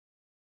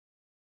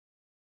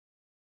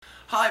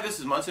Hi, this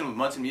is Munson with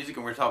Munson Music,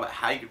 and we're going to talk about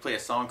how you can play a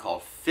song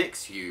called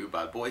Fix You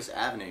by Boyce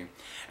Avenue.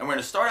 And we're going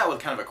to start out with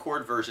kind of a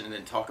chord version and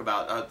then talk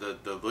about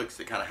the licks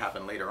that kind of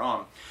happen later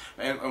on.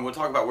 And we'll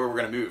talk about where we're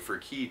going to move it for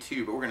key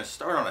too, but we're going to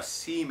start on a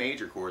C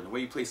major chord. And the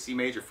way you play C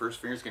major, first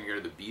finger is going to go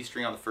to the B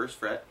string on the first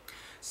fret,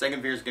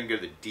 second finger is going to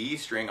go to the D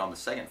string on the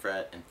second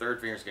fret, and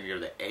third finger is going to go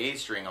to the A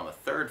string on the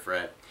third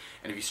fret.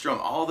 And if you strum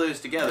all those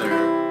together,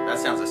 that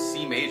sounds a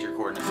C major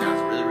chord, and it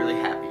sounds really,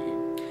 really happy.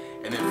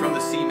 And then from the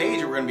C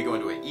major, we're going to be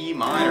going to an E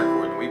minor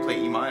chord. When we play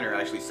E minor,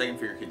 actually second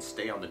finger can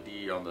stay on the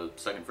D on the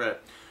second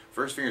fret.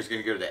 First finger is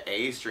going to go to the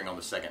A string on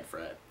the second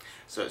fret.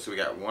 So we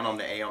got one on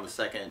the A on the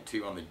second,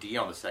 two on the D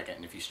on the second.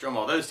 And if you strum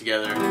all those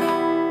together,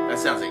 that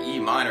sounds an E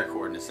minor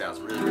chord, and it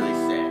sounds really, really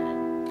sad.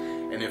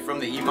 And then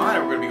from the E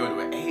minor, we're going to be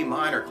going to an A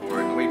minor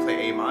chord. And when we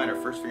play A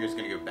minor, first finger is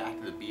going to go back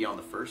to the B on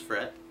the first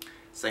fret.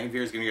 Second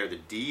finger is going to go to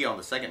the D on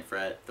the second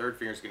fret. Third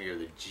finger is going to go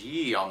to the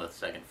G on the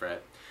second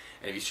fret.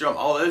 And if you strum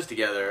all those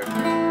together,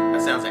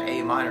 that sounds an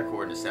A minor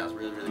chord, and it sounds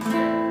really, really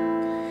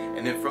sad.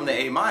 And then from the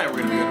A minor, we're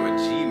going to go to a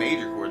G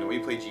major chord. And when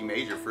we play G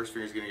major, first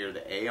finger is going to go to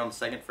the A on the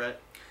second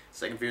fret,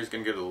 second finger is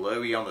going to go to the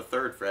low E on the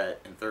third fret,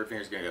 and third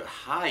finger is going to go to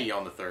high E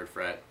on the third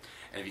fret.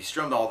 And if you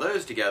strummed all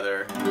those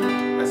together,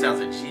 that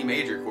sounds a G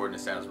major chord, and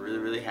it sounds really,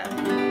 really happy.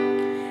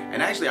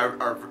 And actually,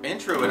 our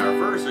intro and our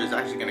verse is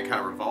actually going to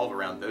kind of revolve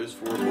around those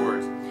four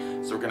chords.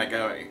 So we're going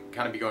to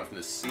kind of be going from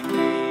the C,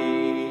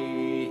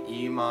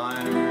 E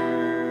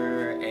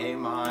minor, A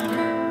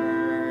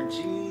minor,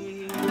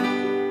 G,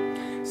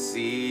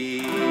 C,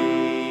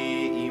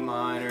 E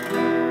minor,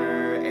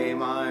 A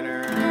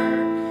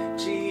minor,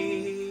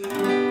 G.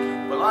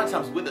 But a lot of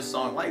times with a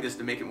song like this,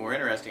 to make it more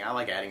interesting, I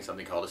like adding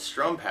something called a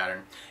strum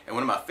pattern. And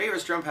one of my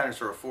favorite strum patterns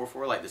for a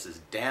 4/4 like this is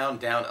down,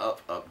 down,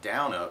 up, up,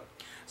 down, up.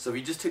 So if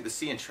you just took the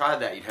C and tried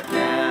that, you'd have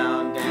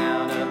down,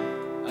 down,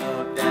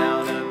 up,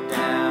 down, up,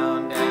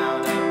 down,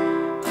 down,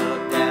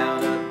 up,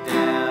 down, up,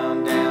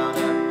 down, down,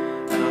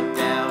 up,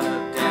 down,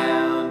 up,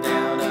 down,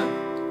 down,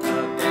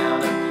 up,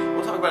 down, up.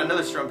 We'll talk about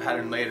another strum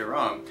pattern later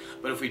on.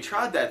 But if we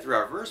tried that through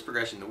our verse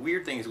progression, the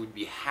weird thing is we'd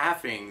be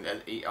halving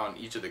on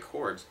each of the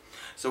chords.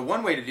 So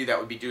one way to do that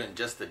would be doing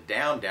just the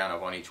down, down,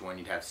 up on each one.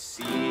 You'd have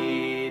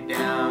C,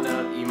 down,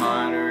 up, E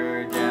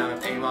minor, down,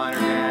 up, A minor,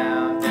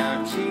 down,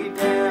 down, G,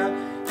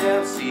 down,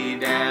 down, C,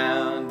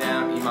 down,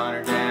 down, E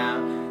minor,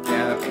 down,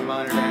 down, up, A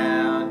minor,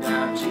 down,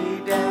 down, G,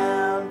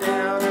 down,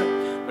 down,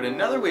 up. But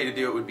another way to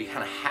do it would be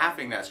kind of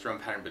halving that strum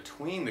pattern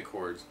between the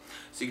chords.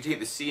 So you can take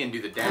the C and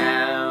do the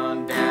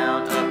down,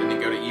 down, up, and then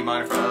go to E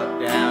minor for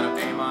up, down, up,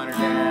 A minor,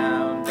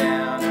 down,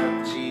 down,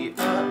 up, G,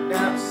 up,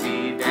 down,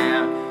 C,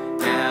 down,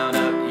 down,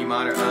 up, E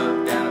minor,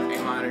 up, down, up,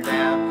 A minor,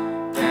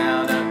 down,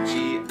 down, up,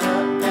 G, up,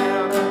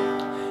 down,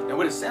 up. Now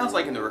what it sounds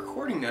like in the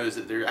recording though is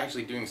that they're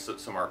actually doing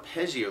some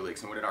arpeggio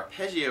licks, and what an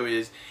arpeggio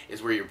is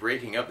where you're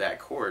breaking up that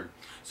chord.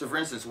 So for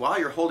instance, while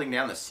you're holding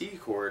down the C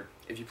chord,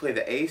 if you play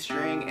the A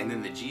string and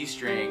then the G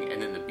string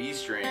and then the B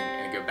string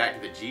and go back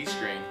to the G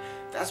string,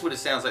 that's what it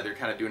sounds like they're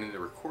kind of doing in the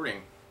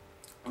recording.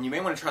 And you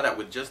may want to try that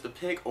with just the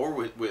pick or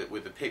with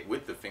the pick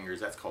with the fingers.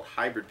 That's called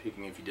hybrid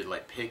picking if you did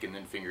like pick and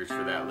then fingers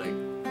for that lick.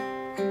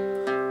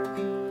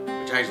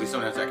 Which actually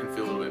sometimes that can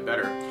feel a little bit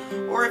better.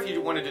 Or if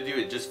you wanted to do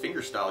it just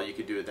finger style, you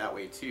could do it that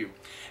way too.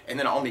 And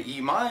then on the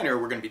E minor,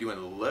 we're going to be doing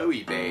the low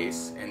E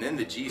bass and then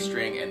the G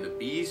string and the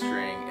B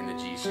string and the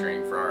G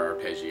string for our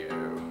arpeggio.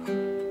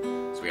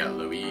 So we got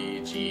low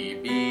E, G,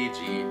 B,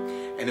 G.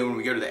 And then when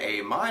we go to the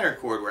A minor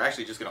chord, we're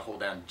actually just going to hold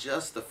down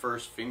just the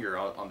first finger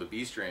on the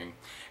B string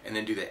and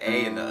then do the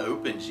A and the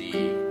open G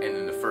and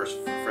then the first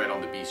fret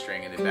on the B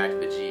string and then back to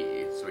the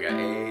G. So we got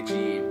A,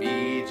 G,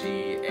 B,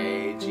 G,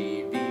 A,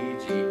 G, B,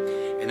 G.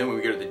 And then when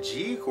we go to the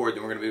G chord,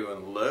 then we're going to be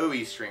doing low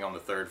E string on the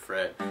third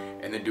fret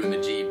and then doing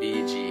the G,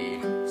 B, G.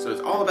 So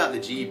it's all about the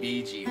G,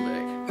 B, G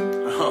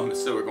lick.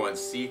 So we're going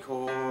C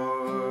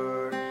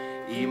chord,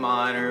 E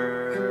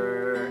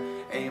minor,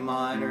 A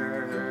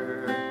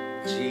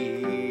minor,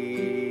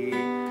 G,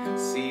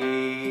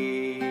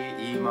 C,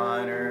 E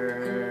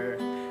minor,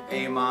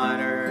 A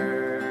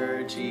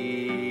minor,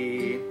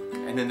 G.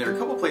 And then there are a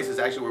couple places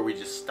actually where we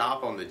just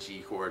stop on the G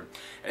chord.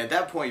 And at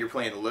that point you're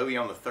playing the low E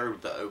on the third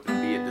with the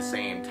open B at the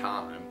same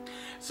time.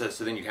 So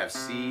then you'd have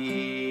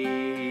C,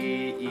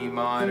 E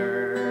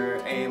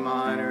minor, A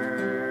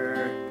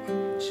minor,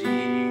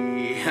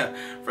 G.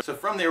 So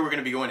from there we're going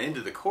to be going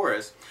into the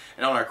chorus.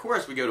 And on our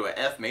chorus we go to an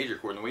F major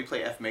chord. And we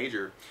play F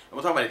major. And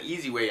we'll talk about an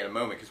easy way in a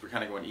moment because we're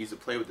kind of going easy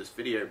to play with this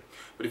video.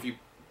 But if you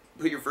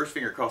put your first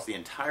finger across the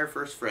entire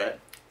first fret,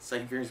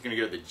 second finger is going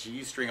to go to the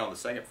G string on the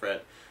second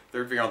fret,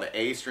 third finger on the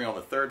A string on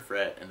the third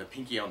fret, and the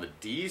pinky on the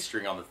D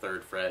string on the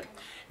third fret.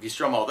 If you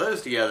strum all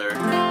those together,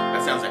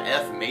 that sounds an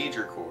F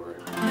major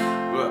chord.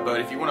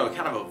 But if you want to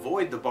kind of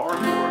avoid the bar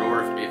chord,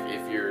 or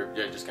if you're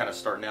just kind of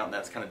starting out and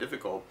that's kind of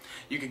difficult,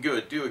 you could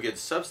do a good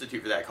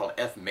substitute for that called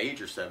F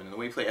major 7. And when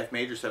we play F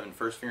major 7,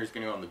 first finger is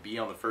going to go on the B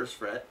on the first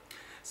fret,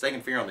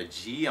 second finger on the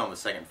G on the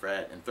second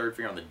fret, and third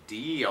finger on the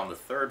D on the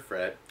third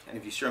fret. And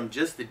if you strum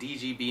just the D,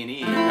 G, B, and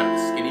E, kind of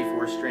the skinny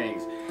 4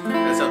 strings,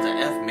 that sounds an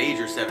F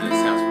major 7. It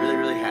sounds really,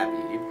 really happy.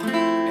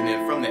 And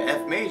then from the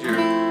F major,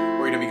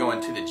 we're going to be going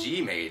down to the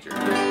G major,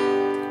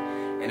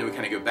 and then we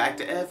kind of go back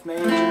to F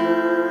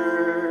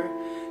major,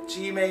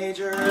 G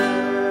major.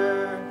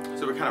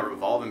 So we're kind of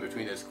revolving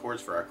between those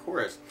chords for our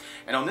chorus.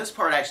 And on this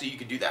part, actually, you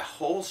could do that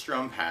whole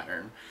strum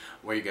pattern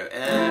where you go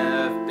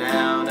F,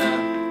 down,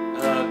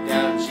 up,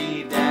 down,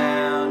 G,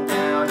 down,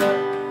 down,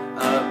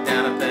 up,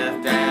 down, up,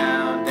 F,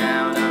 down,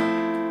 down,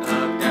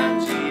 up, down,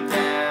 G,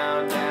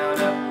 down, down,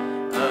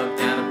 up,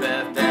 down, up,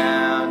 F,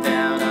 down,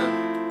 down,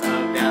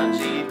 up, down,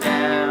 G,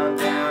 down,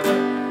 down,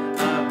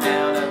 up,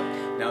 down, up.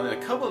 Now, then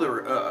a couple of the,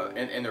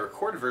 in the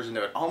recorded version,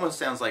 though, it almost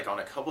sounds like on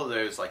a couple of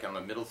those, like on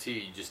the middle two,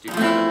 you just do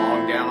kind of a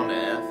long down on the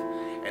F,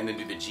 and then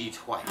do the G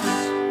twice.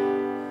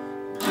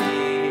 G,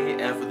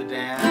 F with a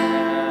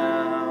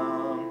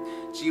down,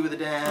 G with a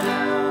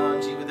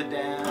down, G with a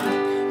down.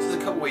 So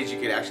there's a couple ways you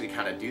could actually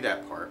kind of do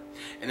that part.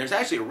 And there's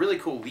actually a really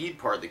cool lead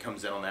part that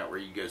comes in on that where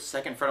you go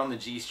 2nd fret on the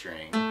G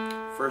string,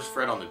 1st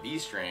fret on the B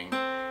string,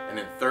 and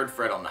then 3rd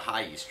fret on the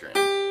high E string.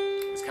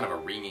 It's kind of a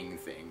ringing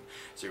thing.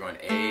 So you're going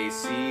A,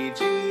 C,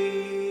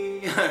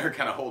 G, or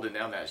kind of holding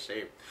down that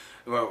shape.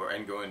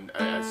 And going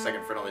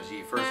 2nd fret on the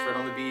G, 1st fret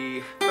on the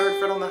B, 3rd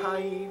fret on the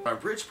high E. Our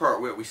bridge part,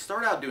 we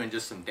start out doing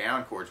just some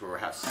down chords where we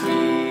have C,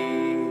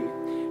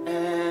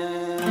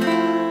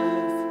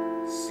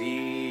 F,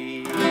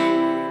 C,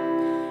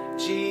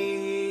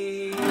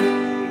 G,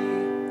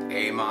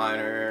 A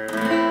minor,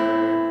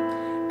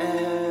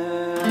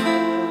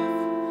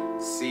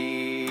 F,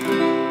 C,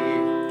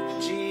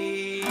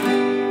 G.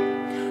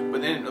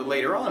 But then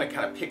later on it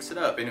kind of picks it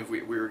up, and if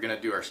we were going to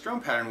do our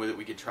strum pattern with it,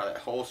 we could try that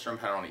whole strum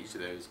pattern on each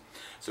of those.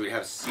 So we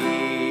have C,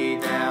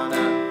 down,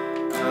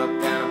 up, down,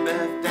 up,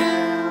 F,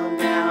 down,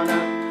 down,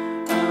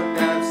 up,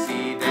 down,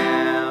 C,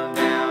 down,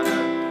 down,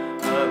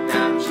 up,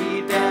 down,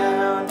 G,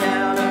 down,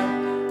 down,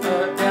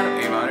 up,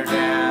 down, A minor,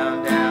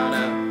 down, down,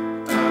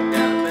 up,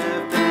 down,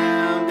 F,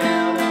 down,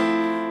 down,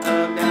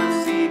 up,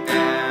 down, C,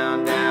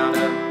 down, down,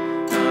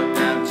 up,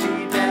 down, G,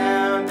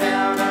 down,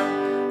 down,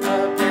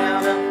 up,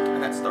 down,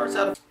 and that starts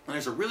out. And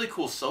there's a really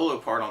cool solo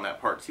part on that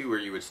part too, where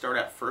you would start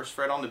at 1st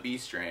fret on the B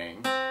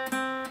string,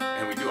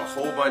 and we do a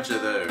whole bunch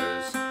of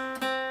those,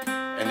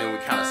 and then we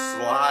kind of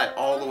slide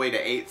all the way to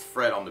 8th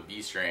fret on the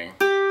B string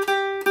for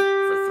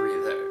 3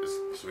 of those.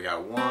 So we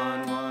got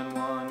 1, 1, 1,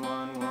 1,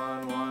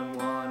 1, 1, 1,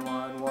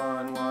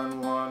 1,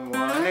 1, 1,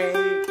 1,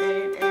 8,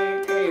 8,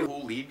 8, 8.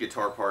 Whole lead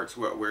guitar parts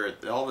where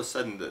all of a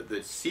sudden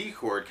the C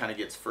chord kind of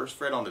gets 1st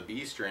fret on the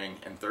B string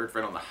and 3rd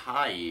fret on the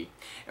high E,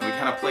 and we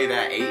kind of play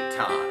that 8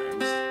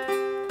 times.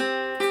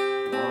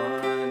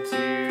 1,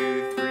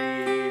 2,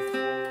 3,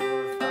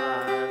 4,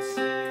 5,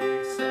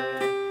 6,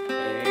 7,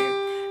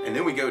 8. And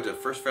then we go to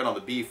 1st fret on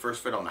the B, 1st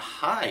fret on the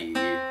high E,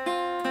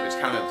 which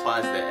kind of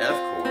implies the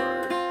F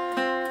chord.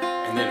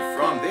 And then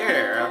from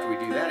there, after we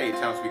do that 8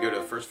 times, we go to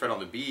 1st fret on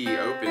the B,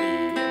 open E,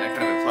 and that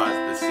kind of implies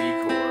the C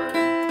chord.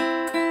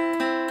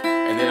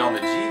 And then on the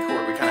G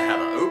chord, we kind of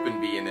have an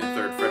open B and then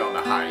 3rd fret on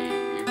the high E.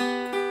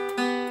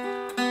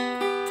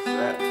 So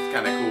that's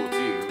kind of cool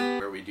too,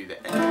 where we do the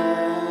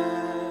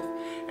F,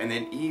 and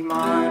then E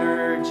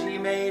minor, G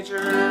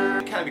major.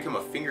 It kind of become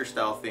a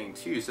fingerstyle thing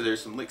too, so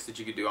there's some licks that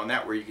you could do on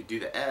that where you could do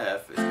the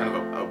F, it's kind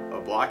of a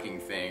blocking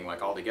thing,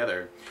 like all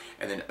together,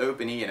 and then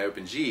open E and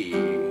open G,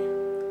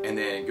 and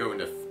then go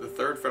into the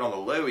 3rd fret on the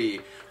low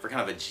E for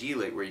kind of a G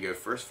lick where you go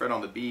 1st fret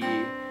on the B,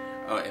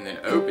 and then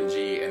open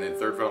G, and then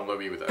 3rd fret on the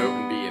low E with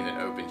open B, and then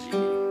open G.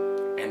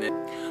 And then,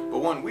 but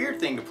one weird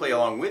thing to play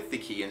along with the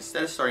key,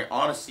 instead of starting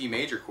on a C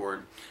major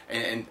chord,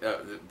 and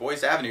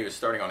Boyce Avenue is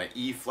starting on an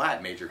E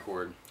flat major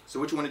chord. So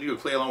what you want to do to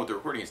play along with the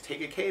recording is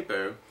take a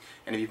capo,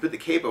 and if you put the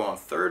capo on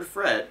 3rd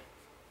fret,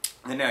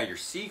 then now your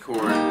C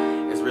chord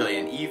is really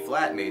an E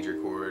flat major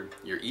chord,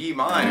 your E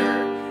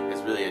minor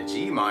is really a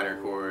G minor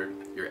chord,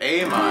 your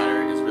A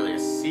minor is really a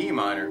C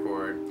minor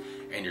chord,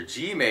 and your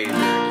G major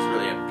is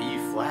really a B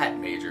flat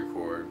major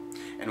chord.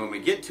 And when we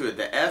get to it,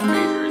 the F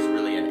major is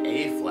really an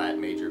A flat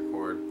major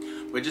chord.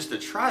 But just to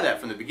try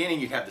that from the beginning,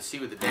 you'd have the C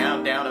with the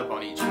down, down, up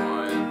on each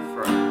one,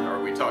 or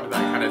we talked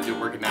about kind of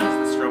working down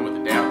as the strum with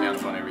the down, down,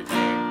 up on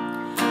everything.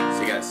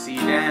 So you got C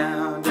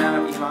down,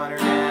 down, up, E minor,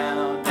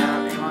 down,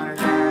 down, up, A minor,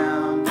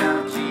 down,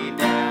 down, up, G,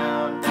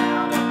 down,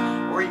 down,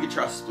 up. Or you could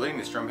try splitting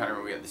the strum pattern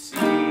where we have the C,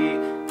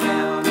 down,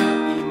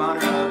 up, E minor,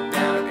 up,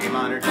 down, up, A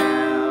minor,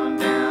 down,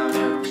 down,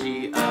 up,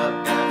 G, up,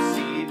 down, up,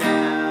 C,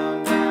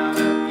 down, down,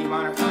 up, E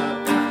minor,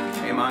 up,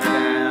 down, A minor,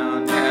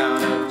 down,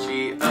 down, up,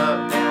 G,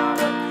 up, down,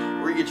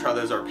 up. Or you could try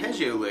those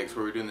arpeggio licks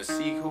where we're doing the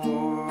C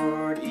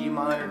chord, E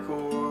minor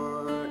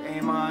chord,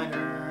 A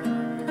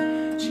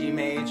minor, G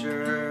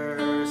major,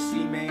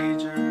 C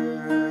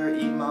major,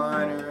 E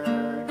minor,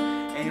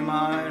 A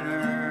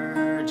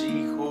minor,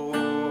 G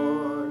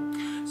chord.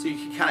 So you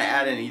can kind of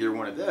add in either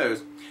one of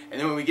those. And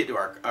then when we get to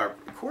our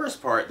chorus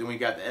part, then we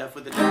got the F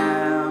with the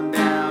down,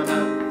 down,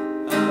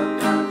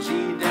 up, down, G,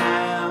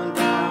 down,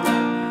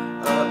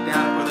 down, up,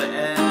 down for the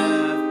F,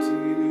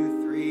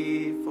 2,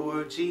 3,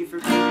 4, G for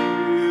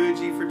 2,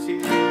 G for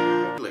 2.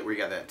 Like we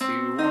got that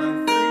 2,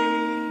 1,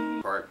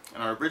 3 part.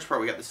 And on our bridge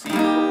part, we got the C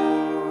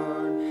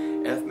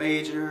chord, F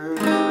major,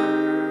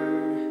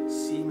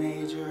 C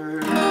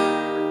major,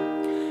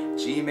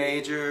 C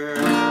major,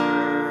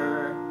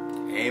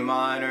 A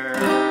minor,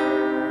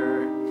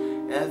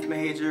 F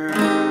major,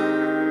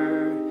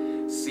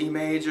 C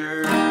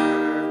major,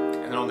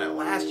 and then on that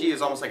last G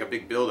is almost like a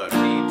big build-up. G, 2,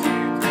 3,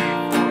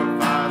 4,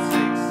 5, 6,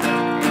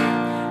 7, 8,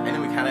 and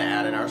then we kind of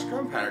add in our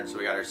strum pattern. So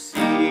we got our C,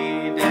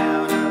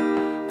 down,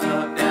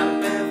 up,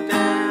 down, F,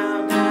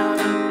 down, down,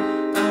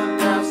 up,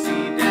 down, C,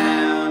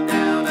 down,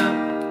 down,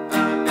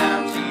 up,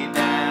 down, G,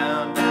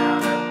 down,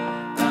 down,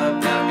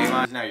 up, down, A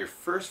minor. Now your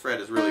first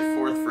fret is really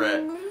 4th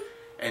fret,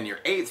 and your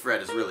 8th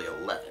fret is really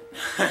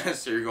 11.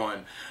 So you're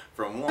going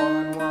from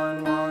 1,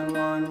 1, 1,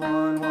 1,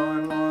 1, 1,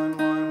 1, 1,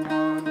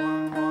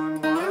 1,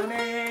 1, 1,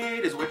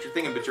 8 is what you're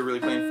thinking, but you're really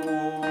playing 4,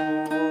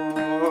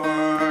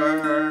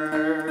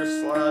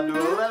 slide to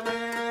 11,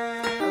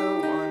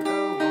 1, 1,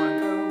 3,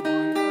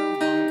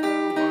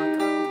 1,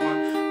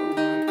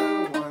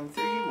 3, 1,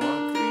 3,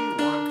 1, 3,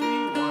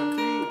 1,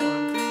 3,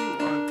 1, 3,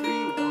 1,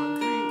 3,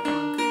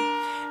 1, 3.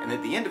 And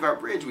at the end of our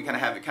bridge, we kind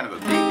of have kind of a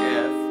big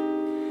F,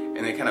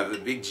 and then kind of a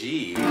big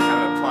G, kind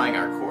of applying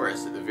our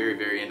chorus at the very,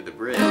 very end of the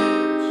bridge.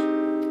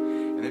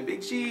 And then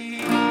big G,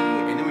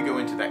 and then we go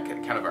into that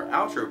kind of our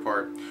outro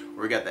part,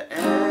 where we got the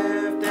F,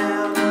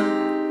 down,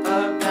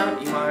 up,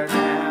 down, E minor,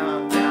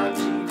 down, down,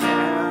 G,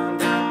 down,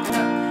 down,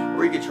 down.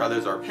 Or you could try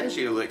those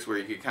arpeggio licks where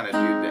you could kind of do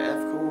the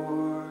F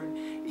chord,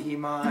 E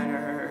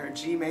minor,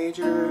 G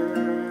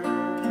major,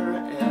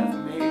 F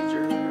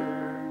major,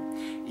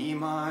 E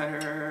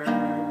minor,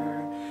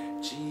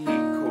 G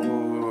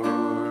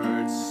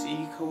chord,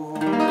 C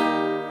chord.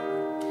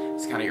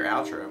 It's kind of your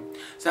outro.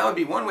 So that would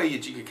be one way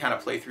that you could kind of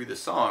play through the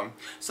song.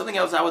 Something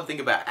else I would think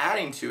about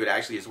adding to it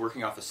actually is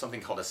working off of something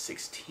called a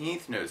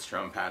 16th note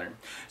strum pattern.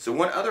 So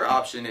one other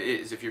option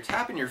is if you're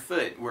tapping your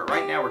foot, where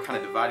right now we're kind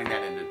of dividing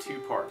that into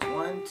 2 parts.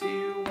 1,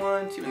 2,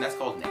 1, 2, and that's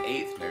called an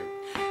 8th note.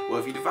 Well,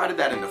 if you divided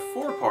that into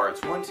 4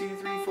 parts, 1, 2,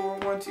 3, 4,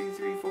 1, 2,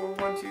 3, 4,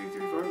 1, 2, 3,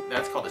 4,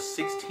 that's called a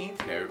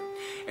 16th note.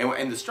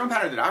 And the strum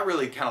pattern that I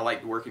really kind of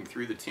like working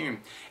through the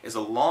tune is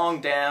a long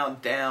down,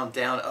 down,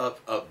 down, up,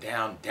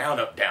 down, down,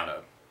 up, down,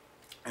 up.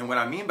 And what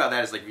I mean by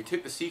that is like if you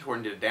took the C chord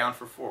and did it down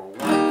for 4, 1,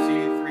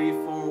 2, 3,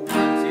 4, 1, 2,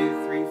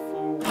 3,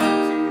 4, 1, 2,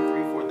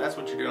 3, 4, that's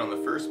what you're doing on the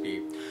first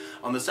beat.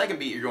 On the second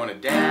beat, you're going to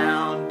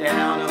down,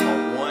 down, up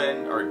on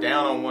 1, or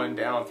down on 1,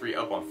 down on 3,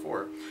 up on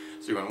 4.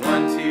 So you're going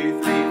 1,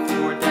 2, 3,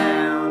 4,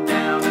 down,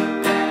 down,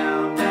 up,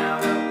 down,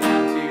 down, up,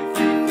 1, 2,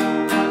 3,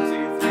 4, 1,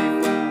 2, 3,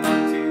 4,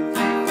 1, 2,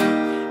 3, 4.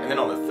 And then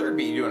on the third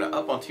beat, you're doing an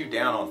up on 2,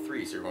 down on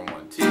 3. So you're going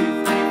 1, 2, 3,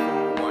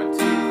 4, 1, 2,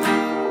 3,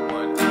 4,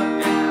 1, up,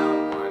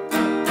 down, 1, up,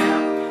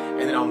 down.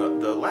 And then on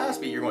the last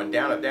beat, you're going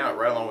down, up, down,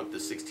 right along with the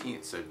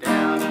 16th. So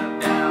down,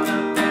 up, down,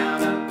 up,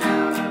 down, up,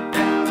 down, up,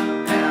 down,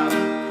 up,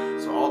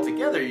 down. So all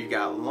together, you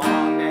got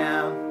long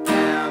down,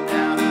 down,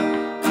 down,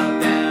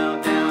 up,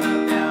 down, down,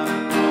 up, down,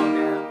 up, long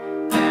down,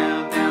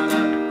 down, down,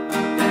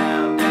 up,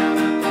 down, down,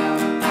 up,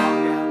 down,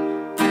 long down,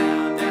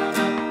 down, down,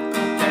 up,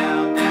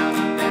 down, down,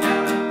 down,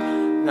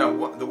 down. Now,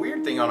 the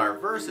weird thing on our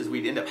verse is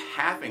we'd end up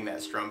halving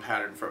that strum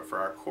pattern for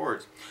our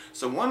chords.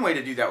 So one way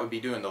to do that would be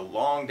doing the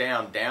long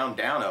down, down,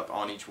 down, up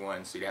on each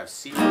one. So you'd have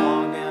C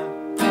long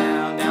down,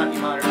 down, down, E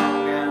minor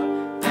long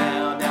down,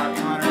 down, down,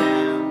 E minor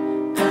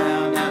down,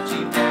 down, down, G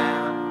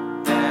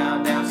down,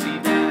 down, down, C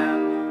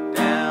down,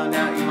 down,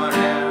 down, E minor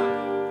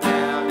down,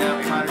 down,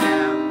 down, E minor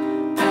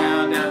down,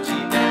 down, down, G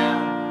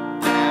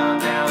down, down,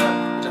 down,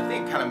 up, which I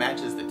think kind of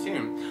matches the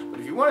tune. But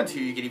if you wanted to,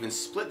 you could even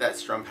split that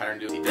strum pattern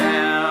to C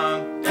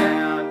down,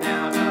 down,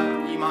 down,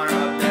 up, E minor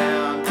up,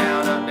 down,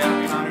 down, up,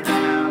 down, E minor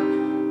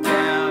down,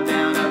 down,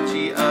 down, up,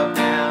 G up,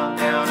 down,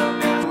 down,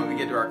 up, down. When we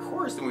get to our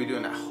chorus, then we're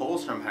doing that whole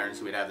strum pattern,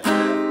 so we'd have the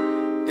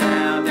down,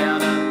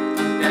 down, up,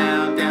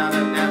 down, down,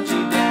 up, down, G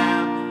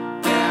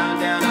down, down,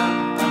 down,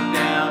 up,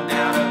 down,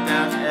 down, up,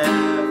 down, F,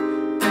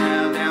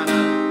 down, down,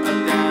 up,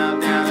 down,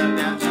 down, up,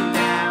 down, G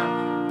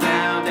down,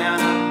 down, down,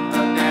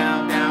 up, down,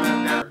 down, up,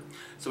 down.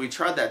 So we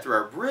tried that through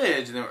our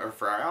bridge, and then or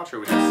for our outro,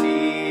 we have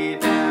C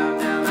down,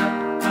 down,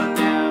 up,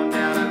 down,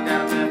 down, up,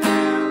 down, down,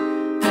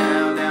 down,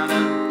 down, down,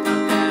 up,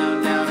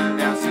 down, down, up,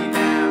 down, C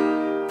down,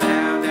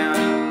 down, down,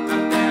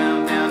 up,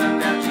 down, down, up,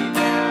 down, G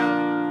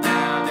down,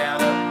 down,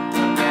 down,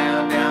 up,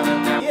 down, down, up,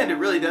 down. Yeah, and it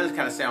really does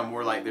kind of sound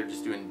more like they're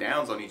just doing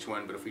downs on each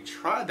one, but if we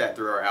tried that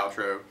through our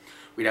outro,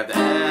 we'd have the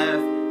F,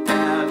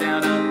 down,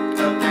 down, up,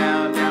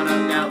 down, down,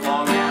 up, down,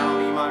 long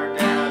down, E minor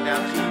down,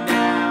 down, G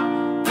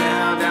down,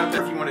 down, down.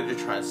 If you wanted to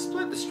try and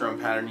split the strum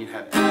pattern, you'd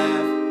have F,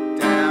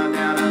 down,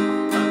 down,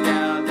 up,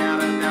 down, down,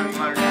 up, down, E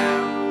minor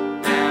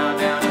down, down,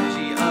 down, up,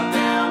 G up,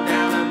 down,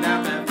 down, up,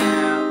 down, F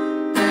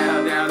down,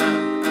 down, down,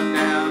 up,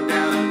 down,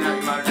 down, up, down, E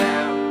minor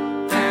down,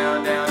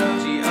 down, down, up,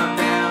 G up,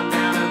 down,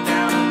 down, up,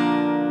 down.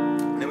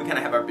 And then we kind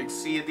of have our big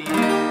C at the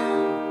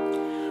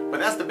end. But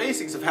that's the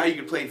basics of how you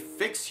can play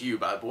Fix You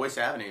by Boyce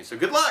Avenue. So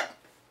good luck!